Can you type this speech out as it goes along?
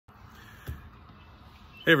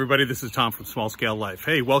Hey everybody, this is Tom from Small Scale Life.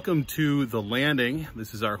 Hey, welcome to The Landing.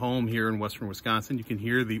 This is our home here in western Wisconsin. You can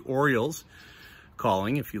hear the Orioles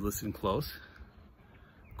calling if you listen close.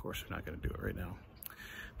 Of course, we're not going to do it right now.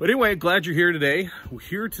 But anyway, glad you're here today. We're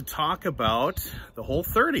here to talk about the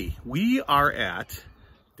Whole30. We are at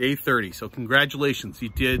day 30, so congratulations. You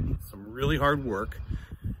did some really hard work.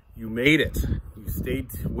 You made it. You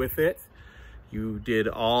stayed with it. You did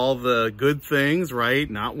all the good things, right?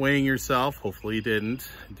 Not weighing yourself. Hopefully you didn't.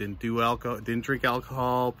 Didn't do alcohol, didn't drink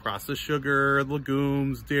alcohol, processed sugar,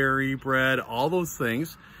 legumes, dairy, bread, all those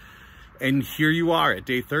things. And here you are at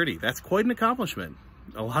day 30. That's quite an accomplishment.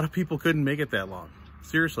 A lot of people couldn't make it that long.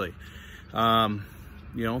 Seriously. You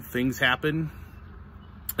know, things happen.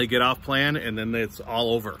 They get off plan and then it's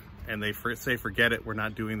all over. And they say, forget it, we're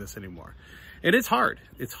not doing this anymore. And it's hard.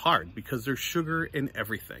 It's hard because there's sugar in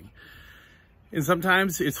everything. And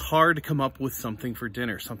sometimes it's hard to come up with something for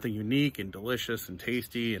dinner, something unique and delicious and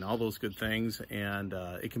tasty and all those good things. And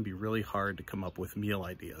it can be really hard to come up with meal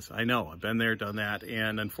ideas. I know, I've been there, done that.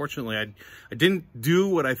 And unfortunately, I didn't do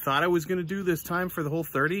what I thought I was going to do this time for the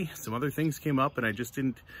Whole30. Some other things came up and I just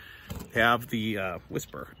didn't have the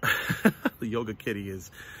whisper. The yoga kitty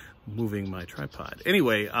is moving my tripod.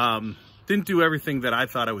 Anyway, didn't do everything that I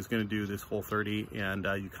thought I was going to do this Whole30, and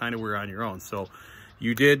you kind of were on your own. So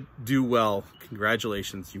you did do well.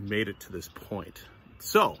 Congratulations, you made it to this point.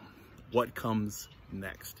 So what comes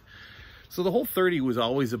next? So the Whole30 was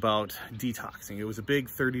always about detoxing. It was a big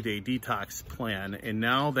 30-day detox plan. And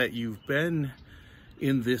now that you've been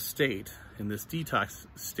in this state, in this detox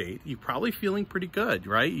state, you're probably feeling pretty good,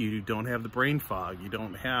 right? You don't have the brain fog. You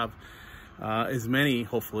don't have as many,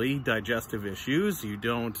 hopefully, digestive issues. You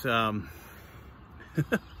don't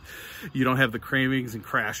you don't have the cravings and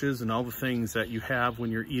crashes and all the things that you have when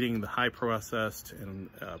you're eating the high processed and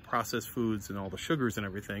processed foods and all the sugars and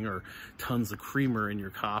everything, or tons of creamer in your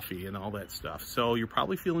coffee and all that stuff. So you're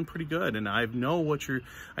probably feeling pretty good. And I know what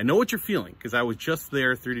you're feeling, because I was just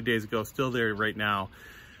there 30 days ago, still there right now.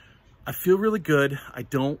 I feel really good. I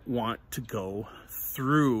don't want to go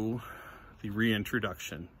through the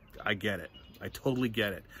reintroduction. I get it. I totally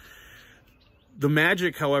get it. The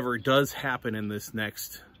magic, however, does happen in this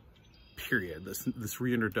next period, this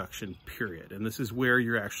reintroduction period. And this is where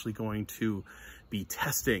you're actually going to be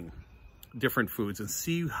testing different foods and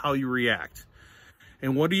see how you react.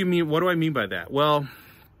 And what do you mean? What do I mean by that? Well,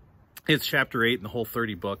 it's chapter 8 in the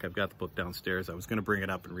Whole30 book. I've got the book downstairs. I was going to bring it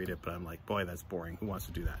up and read it, but I'm like, boy, that's boring. Who wants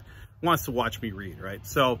to do that? Who wants to watch me read, right?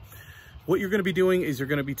 So what you're going to be doing is you're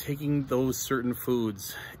going to be taking those certain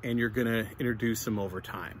foods and you're going to introduce them over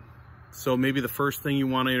time. So maybe the first thing you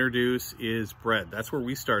want to introduce is bread. That's where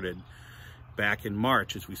we started back in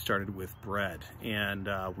March, as we started with bread. And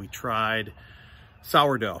we tried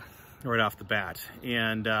sourdough right off the bat.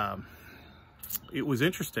 And it was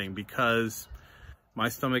interesting because my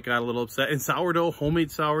stomach got a little upset. And sourdough,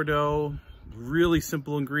 homemade sourdough, really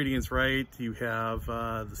simple ingredients, right? You have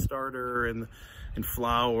the starter and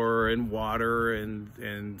flour and water and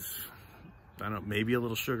I don't know, maybe a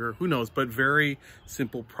little sugar, who knows, but very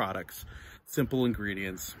simple products, simple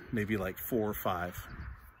ingredients, maybe like 4 or 5.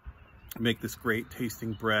 Make this great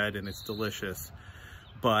tasting bread and it's delicious.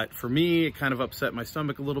 But for me, it kind of upset my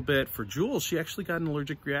stomach a little bit. For Jules, she actually got an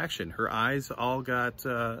allergic reaction. Her eyes all got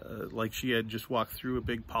like she had just walked through a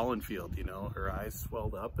big pollen field, you know. Her eyes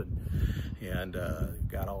swelled up and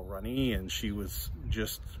got all runny, and she was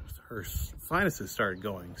just, her sinuses started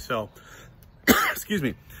going. So, excuse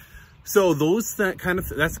me. So that's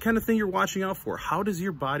the kind of thing you're watching out for. How does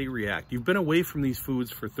your body react? You've been away from these foods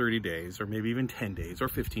for 30 days, or maybe even 10 days, or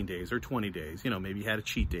 15 days, or 20 days. You know, maybe you had a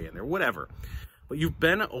cheat day in there, whatever. But you've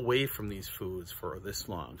been away from these foods for this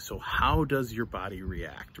long. So how does your body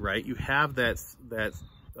react, right? You have that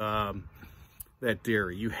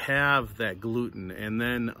dairy, you have that gluten, and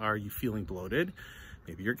then are you feeling bloated?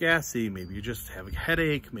 Maybe you're gassy, maybe you just have a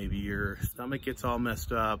headache, maybe your stomach gets all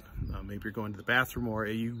messed up, maybe you're going to the bathroom more.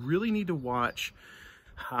 You really need to watch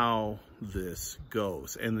how this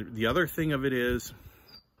goes. And the other thing of it is,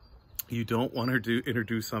 you don't want to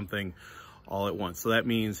introduce something all at once. So that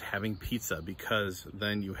means having pizza, because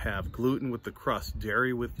then you have gluten with the crust,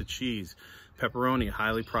 dairy with the cheese, pepperoni,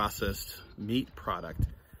 highly processed meat product.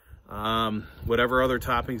 Whatever other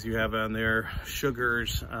toppings you have on there,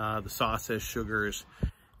 sugars, the sauce has sugars,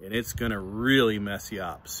 and it's gonna really mess you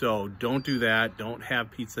up. So don't do that. Don't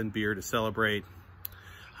have pizza and beer to celebrate.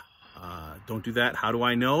 Don't do that. How do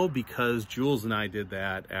I know? Because Jules and I did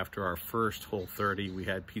that after our first Whole30. We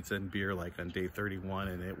had pizza and beer like on day 31,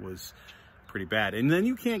 and it was pretty bad. And then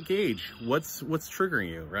you can't gauge what's triggering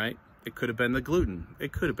you, right? It could have been the gluten.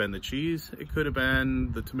 It could have been the cheese. It could have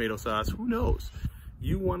been the tomato sauce. Who knows?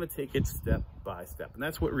 You want to take it step by step. And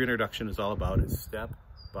that's what reintroduction is all about, is step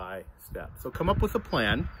by step. So come up with a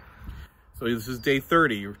plan. So this is day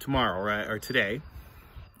 30 or tomorrow, right? Or today.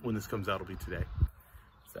 When this comes out, it'll be today.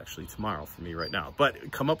 It's actually tomorrow for me right now.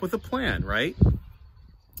 But come up with a plan, right?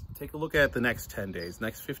 Take a look at the next 10 days,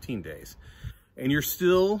 next 15 days. And you're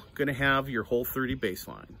still going to have your Whole30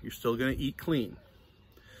 baseline. You're still going to eat clean.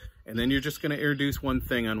 And then you're just going to introduce one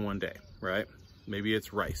thing on one day, right? Maybe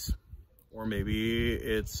it's rice. Or maybe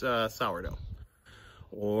it's sourdough.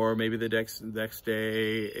 Or maybe the next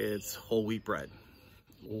day it's whole wheat bread.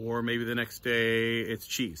 Or maybe the next day it's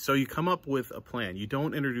cheese. So you come up with a plan. You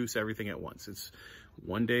don't introduce everything at once. It's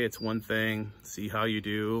one day it's one thing, see how you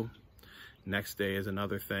do. Next day is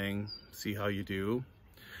another thing, see how you do.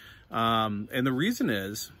 And the reason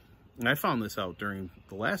is, and I found this out during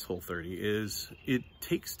the last Whole30, is it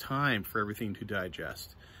takes time for everything to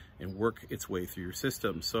digest and work its way through your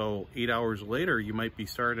system. So 8 hours later, you might be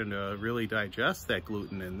starting to really digest that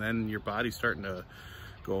gluten, and then your body's starting to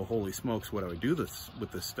go, holy smokes, what do I do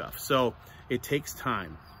with this stuff? So it takes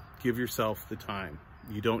time. Give yourself the time.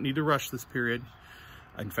 You don't need to rush this period.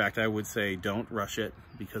 In fact, I would say don't rush it,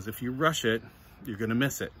 because if you rush it, you're gonna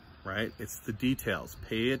miss it, right? It's the details.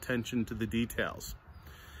 Pay attention to the details.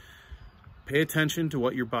 Pay attention to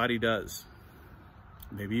what your body does.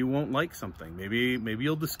 Maybe you won't like something. Maybe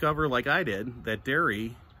you'll discover, like I did, that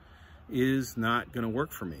dairy is not gonna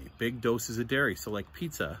work for me. Big doses of dairy, so like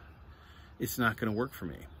pizza, it's not gonna work for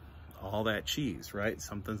me. All that cheese, right?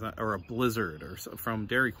 Something's not, or a blizzard or from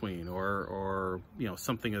Dairy Queen, or you know,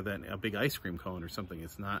 something of that, a big ice cream cone or something.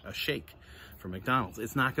 It's not a shake from McDonald's.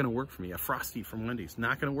 It's not gonna work for me. A Frosty from Wendy's,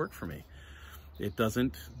 not gonna work for me. It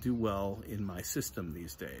doesn't do well in my system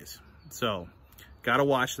these days. So, gotta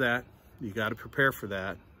watch that. You gotta prepare for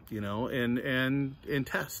that, you know, and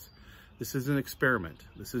test. This is an experiment.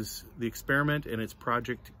 This is the experiment, and it's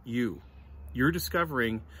Project You. You're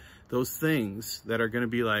discovering those things that are gonna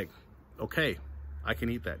be like, okay, I can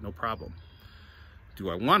eat that, no problem.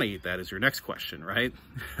 Do I want to eat that is your next question, right?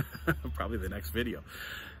 Probably the next video.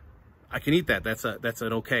 I can eat that. That's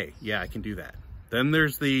an okay. Yeah, I can do that. Then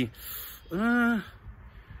there's the,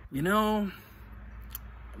 you know,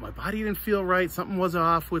 my body didn't feel right. Something was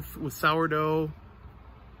off with sourdough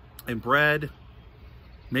and bread.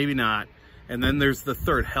 Maybe not. And then there's the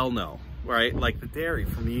third, hell no, right? Like the dairy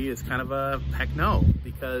for me is kind of a heck no,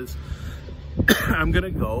 because I'm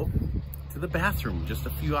gonna go to the bathroom just a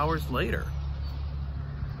few hours later.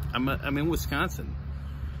 I'm in Wisconsin,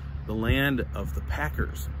 the land of the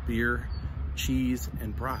Packers, beer, cheese,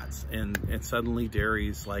 and brats, and suddenly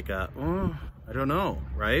dairy's like a, oh, I don't know,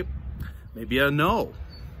 right? Maybe a no.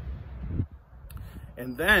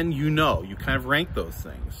 And then you know, you kind of rank those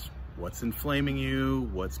things. What's inflaming you?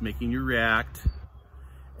 What's making you react?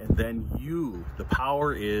 And then you, the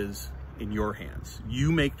power is in your hands.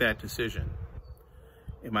 You make that decision.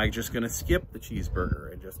 Am I just gonna skip the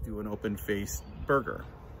cheeseburger and just do an open-faced burger,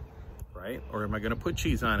 right? Or am I gonna put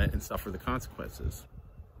cheese on it and suffer the consequences?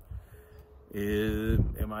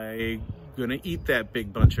 Am I gonna eat that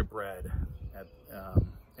big bunch of bread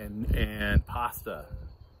and pasta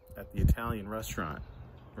at the Italian restaurant,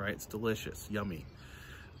 right? It's delicious, yummy.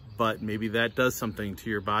 But maybe that does something to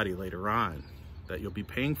your body later on that you'll be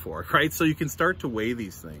paying for, right? So you can start to weigh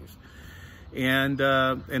these things. And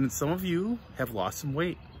some of you have lost some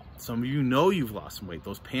weight. Some of you know you've lost some weight.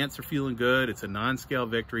 Those pants are feeling good. It's a non-scale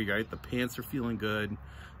victory, right? The pants are feeling good.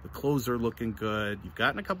 The clothes are looking good. You've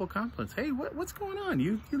gotten a couple of compliments. Hey, what's going on?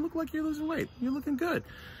 You look like you're losing weight. You're looking good.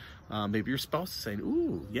 Maybe your spouse is saying,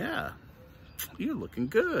 ooh, yeah, you're looking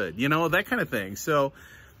good. You know, that kind of thing. So,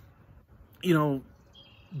 you know,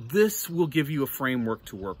 this will give you a framework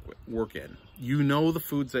to work in. You know the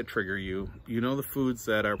foods that trigger you. You know the foods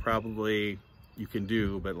that are probably you can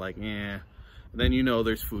do, but like, eh. And then you know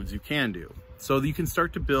there's foods you can do. So you can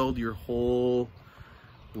start to build your whole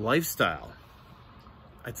lifestyle.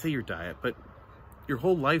 I'd say your diet, but your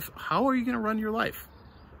whole life. How are you going to run your life?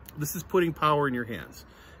 This is putting power in your hands.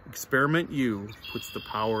 Experiment You puts the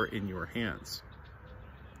power in your hands.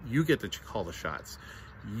 You get to call the shots.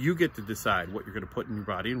 You get to decide what you're going to put in your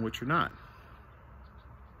body and what you're not.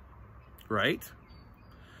 Right?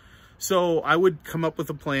 So I would come up with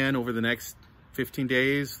a plan over the next 15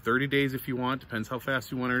 days, 30 days if you want. Depends how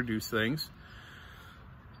fast you want to introduce things.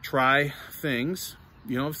 Try things.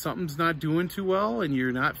 You know, if something's not doing too well and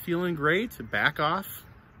you're not feeling great, back off.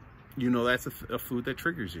 You know that's a food that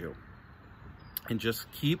triggers you. And just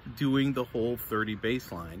keep doing the Whole30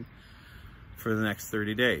 baseline for the next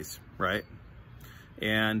 30 days, right?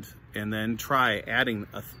 And then try adding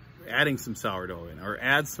some sourdough in, or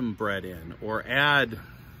add some bread in, or add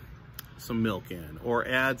some milk in or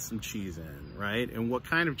add some cheese in, right? And what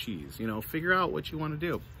kind of cheese, you know, figure out what you want to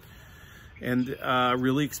do and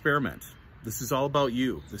really experiment. This is all about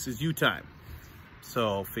you. This is you time.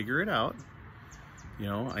 So figure it out. You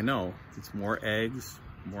know, I know it's more eggs,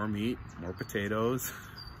 more meat, more potatoes,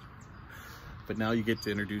 but now you get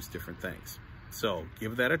to introduce different things. So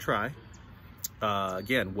give that a try.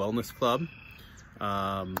 Again, Wellness Club.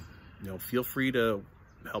 You know, feel free to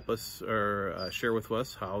help us or share with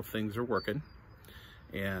us how things are working.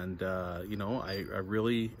 And, you know, I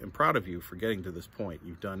really am proud of you for getting to this point.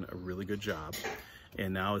 You've done a really good job.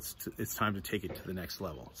 And now it's time to take it to the next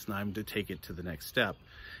level. It's time to take it to the next step.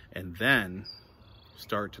 And then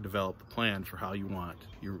start to develop the plan for how you want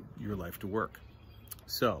your life to work.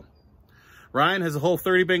 So, Ryan, has the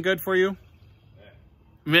Whole30 been good for you?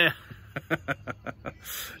 Meh.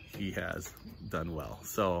 He has done well.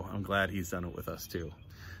 So I'm glad he's done it with us too.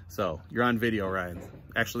 So you're on video, Ryan.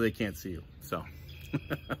 Actually, they can't see you. So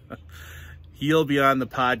he'll be on the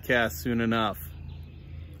podcast soon enough,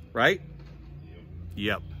 right?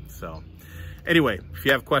 Yep. So anyway, if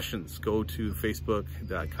you have questions, go to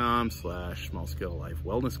facebook.com/Small Scale Life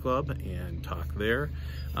Wellness Club and talk there.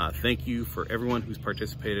 Thank you for everyone who's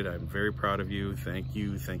participated. I'm very proud of you. Thank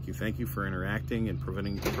you, thank you, thank you for interacting and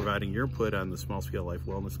providing your input on the Small Scale Life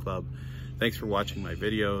Wellness Club. Thanks for watching my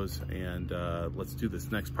videos, and let's do this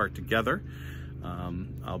next part together.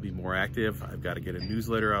 I'll be more active. I've got to get a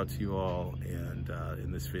newsletter out to you all and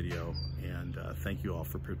in this video, and thank you all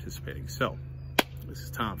for participating. So this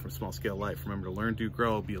is Tom from Small Scale Life. Remember to learn, do,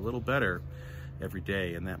 grow, be a little better every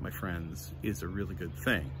day, and that, my friends, is a really good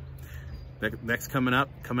thing. Coming up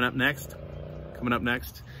next,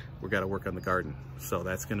 we got to work on the garden. So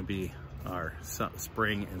that's going to be our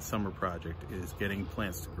spring and summer project, is getting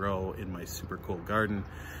plants to grow in my super cool garden.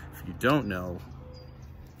 If you don't know,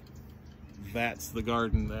 that's the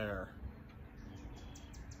garden there.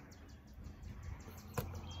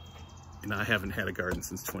 And I haven't had a garden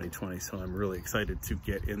since 2020, so I'm really excited to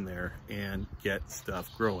get in there and get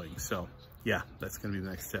stuff growing. So yeah, that's going to be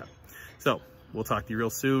the next step. So we'll talk to you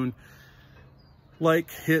real soon.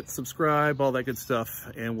 Like, hit subscribe, all that good stuff,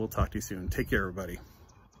 and we'll talk to you soon. Take care, everybody.